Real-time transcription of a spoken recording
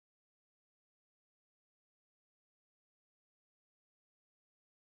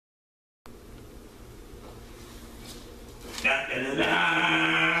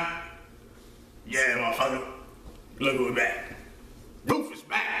Yeah, motherfucker. Look who's back. Roof is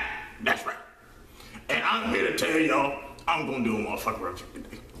back. That's right. And I'm here to tell y'all, I'm gonna do a motherfucker review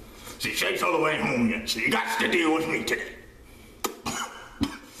today. See, Shakes all the way home yet, so you got to deal with me today.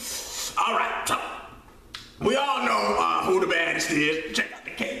 Alright, so we all know who the baddest is. Check out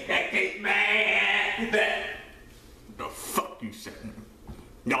the cake. That cake bad. That. The fuck you said?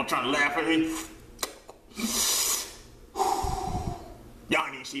 Y'all trying to laugh at me? Y'all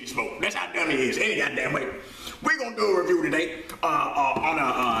ain't even see the smoke. That's how dumb he is. Any goddamn way. We're gonna do a review today on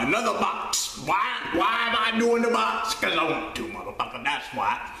another box. Why am I doing the box? Because I want to, motherfucker. That's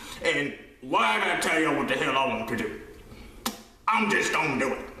why. And why did I tell y'all what the hell I want to do? I'm just gonna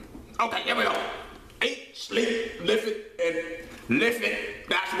do it. Okay, here we go. Eat, sleep, lift it, and lift it.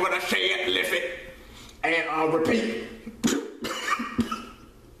 That's what I said, lift it. And repeat.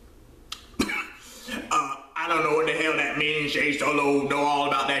 I don't know what the hell that means. Jay Solo know all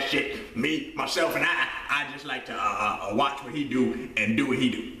about that shit. Me, myself, and I just like to watch what he do and do what he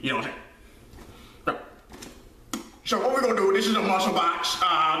do. You know what I'm saying? So what we're gonna do, this is a muscle box.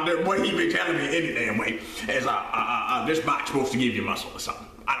 What he been telling me any damn way is this box supposed to give you muscle or something.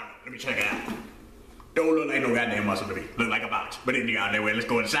 I don't know. Let me check it out. Don't look like no goddamn muscle to me. Look like a box. But anyway, let's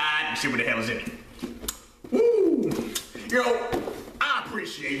go inside and see what the hell is in it. Woo! You know, I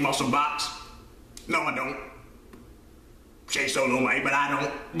appreciate muscle box. No, I don't. Jay Solo might, but I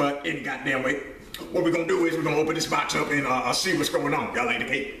don't. But any goddamn way. What we're gonna do is we're gonna open this box up and see what's going on. Y'all like the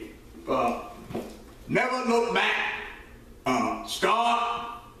cake? Never look back. Start.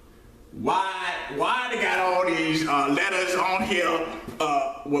 Why they got all these letters on here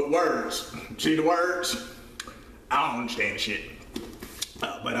with words? See the words? I don't understand the shit.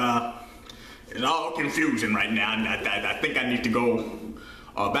 But it's all confusing right now. I think I need to go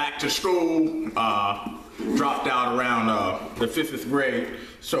back to school. Dropped out around the 5th grade.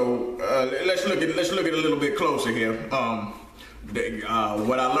 So let's look at it a little bit closer here.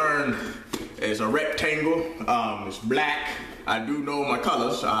 What I learned is a rectangle. It's black. I do know my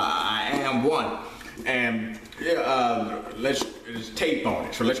colors. I am one. And there's tape on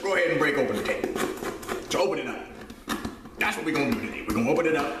it. So let's go ahead and break open the tape. So open it up. That's what we're gonna do today. We're gonna open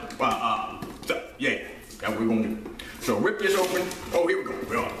it up. Yeah, that's what we're gonna do. So rip this open. Oh, here we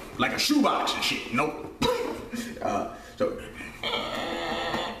go. Like a shoebox and shit. Nope. So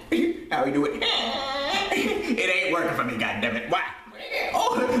how we do it? It ain't working for me, goddammit. Why?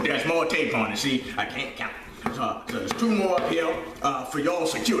 Oh, there's more tape on it. See, I can't count. So there's 2 more up here for your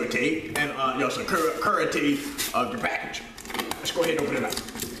security and your security of the package. Let's go ahead and open it up.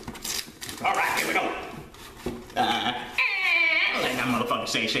 All right, here we go. Like that motherfucker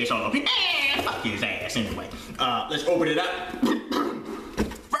say so. Fuck his ass anyway. Let's open it up.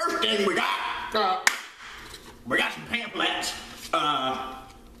 First thing we got some pamphlets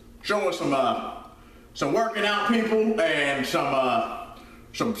showing some working out people and some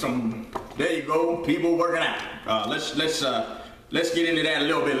there you go, people working out. Let's get into that a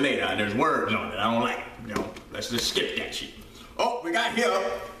little bit later. There's words on it. I don't like it. You know, let's just skip that shit. Oh, we got here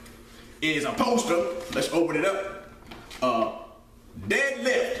is a poster. Let's open it up.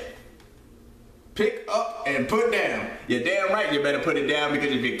 Deadlift. Pick up and put down. You're damn right you better put it down,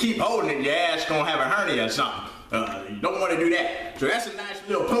 because if you keep holding it, your ass gonna have a hernia or something. You don't want to do that. So that's a nice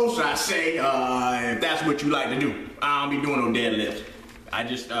little poster, I say, if that's what you like to do. I don't be doing no deadlift. I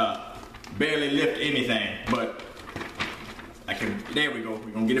just barely lift anything, but I can, there we go.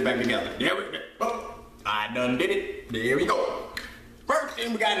 We're gonna get it back together. There we go. Oh, I done did it. There we go. First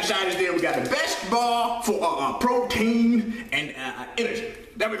thing we got inside is there we got the best bar for protein and energy.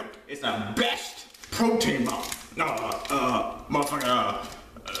 There we go. It's the best protein bar. Motherfucker,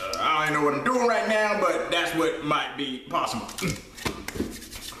 I don't know what I'm doing right now, but that's what might be possible.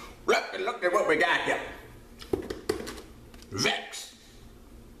 Look at what we got here. Vex.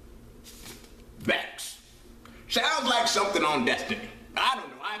 Sounds like something on Destiny. I don't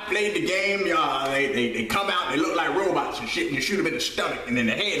know. I played the game. They come out. They look like robots and shit. And you shoot them in the stomach, and then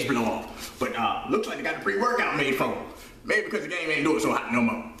the heads blow off. But looks like they got a pre-workout made for them. Maybe because the game ain't doing so hot no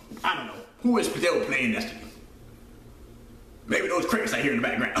more. I don't know. Who is still playing Destiny? Maybe those crickets I hear in the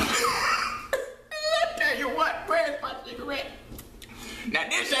background. I tell you what. Where's my cigarette? Now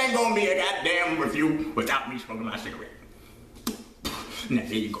this ain't gonna be a goddamn review without me smoking my cigarette. Now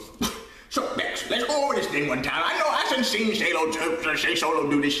there you go. So, Bex, let's go over this thing one time. I know I done seen Shay Solo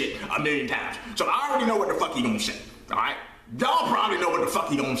do this shit a million times. So I already know what the fuck he gonna say, alright? Y'all probably know what the fuck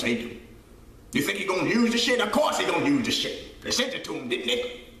he gonna say too. You think he gonna use the shit? Of course he gonna use the shit. They sent it to him, didn't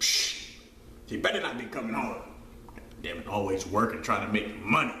they? Psh, he better not be coming home. Damn it, always working, trying to make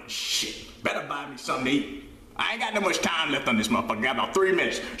money and shit. Better buy me something to eat. I ain't got no much time left on this motherfucker. I got about 3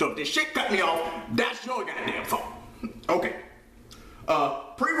 minutes. So if this shit cut me off, that's your goddamn fault. Okay.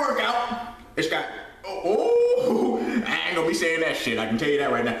 Pre-workout, it's got, I ain't gonna be saying that shit, I can tell you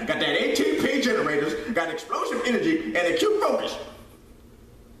that right now. Got that ATP generators, got explosive energy, and acute focus.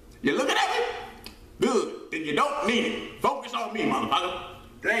 You looking at me? Good, then you don't need it. Focus on me, motherfucker.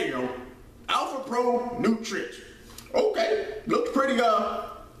 There you go. Alpha Pro Nutrients. Okay, looks pretty,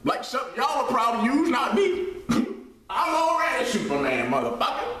 like something y'all are proud to use, not me. I'm already Superman,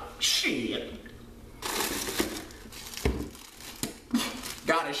 motherfucker. Shit.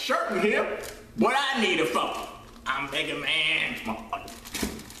 Got a shirt in here. What I need it for? I'm bigger man, motherfucker.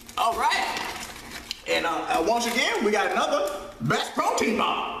 All right. And once again, we got another best protein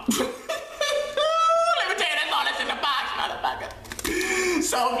bar. Let me tell you, that's all that's in the box, motherfucker.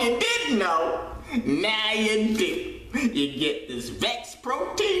 So if you didn't know, now you do. You get this Vex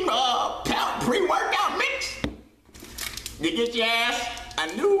protein pre-workout mix. You get your ass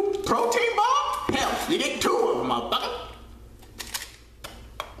a new protein bar. Hell, you get 2 of them, motherfucker.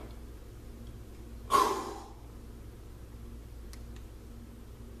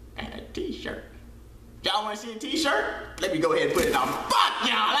 And a t-shirt. Y'all wanna see a t-shirt? Let me go ahead and put it on. Fuck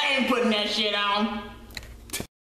y'all, I ain't putting that shit on.